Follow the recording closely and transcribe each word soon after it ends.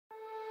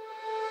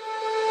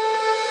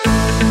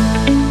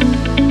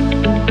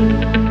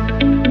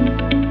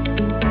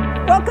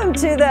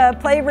to the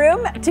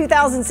Playroom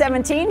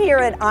 2017 here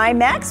at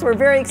IMEX. We're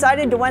very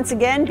excited to once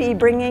again be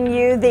bringing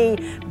you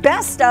the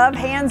best of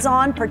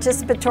hands-on,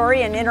 participatory,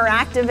 and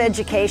interactive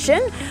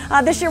education.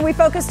 This year we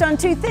focused on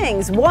two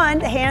things. One,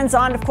 the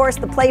hands-on, of course,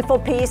 the playful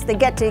piece, the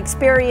get to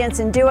experience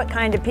and do it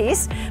kind of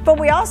piece. But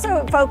we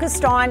also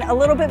focused on a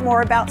little bit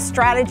more about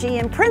strategy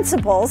and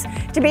principles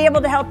to be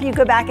able to help you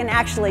go back and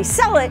actually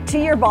sell it to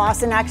your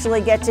boss and actually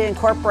get to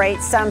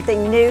incorporate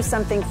something new,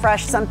 something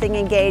fresh, something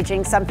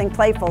engaging, something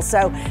playful.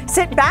 So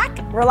sit back,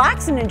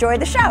 relax, and enjoy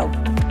the show.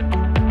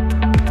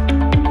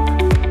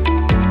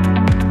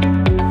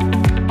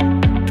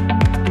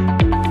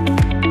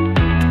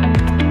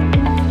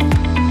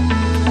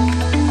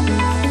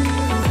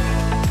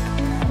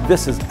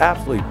 This is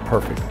absolutely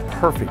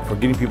perfect for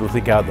getting people to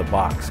think out of the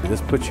box.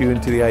 This puts you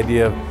into the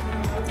idea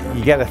of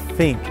you got to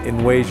think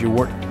in ways you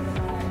weren't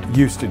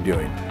used to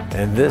doing.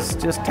 And this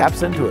just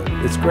taps into it.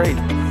 It's great.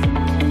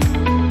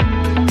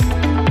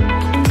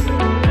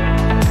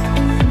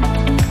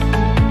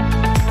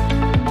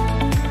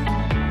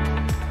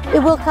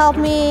 It will help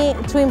me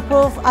to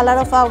improve a lot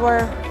of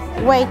our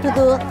way to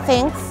do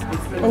things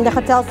in the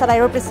hotels that I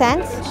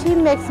represent. She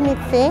makes me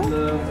think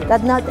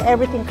that not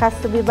everything has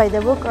to be by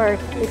the book or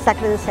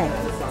exactly the same.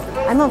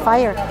 I'm on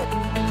fire.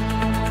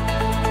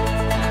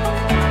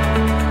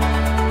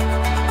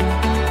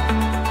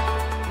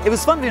 It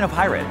was fun being a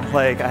pirate.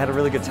 Like, I had a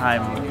really good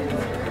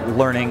time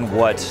learning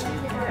what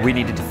we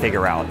needed to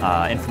figure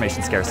out.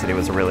 Information scarcity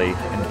was a really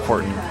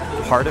important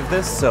part of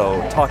this,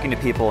 so talking to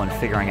people and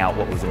figuring out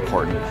what was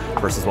important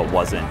versus what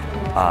wasn't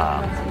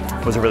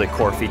was a really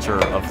core feature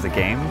of the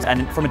game.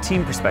 And from a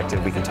team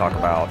perspective, we can talk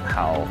about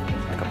how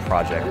like a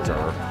project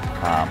or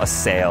a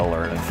sale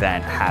or an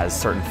event has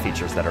certain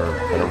features that are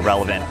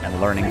relevant, and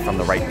learning from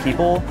the right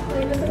people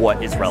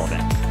what is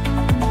relevant.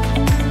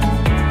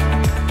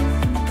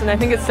 And I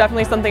think it's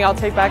definitely something I'll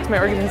take back to my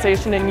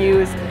organization and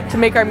use to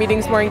make our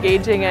meetings more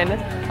engaging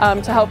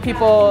and to help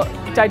people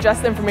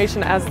digest the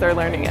information as they're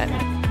learning it.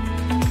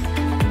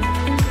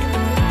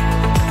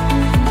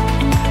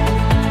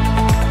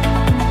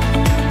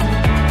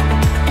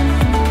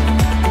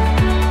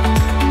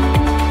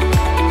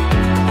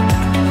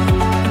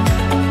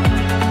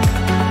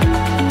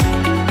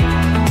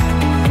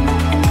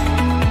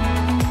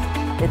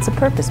 It's a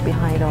purpose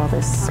behind all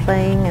this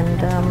playing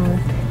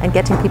and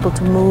getting people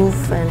to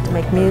move and to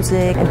make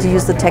music and to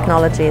use the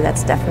technology.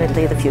 That's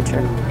definitely the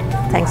future.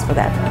 Thanks for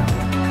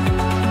that.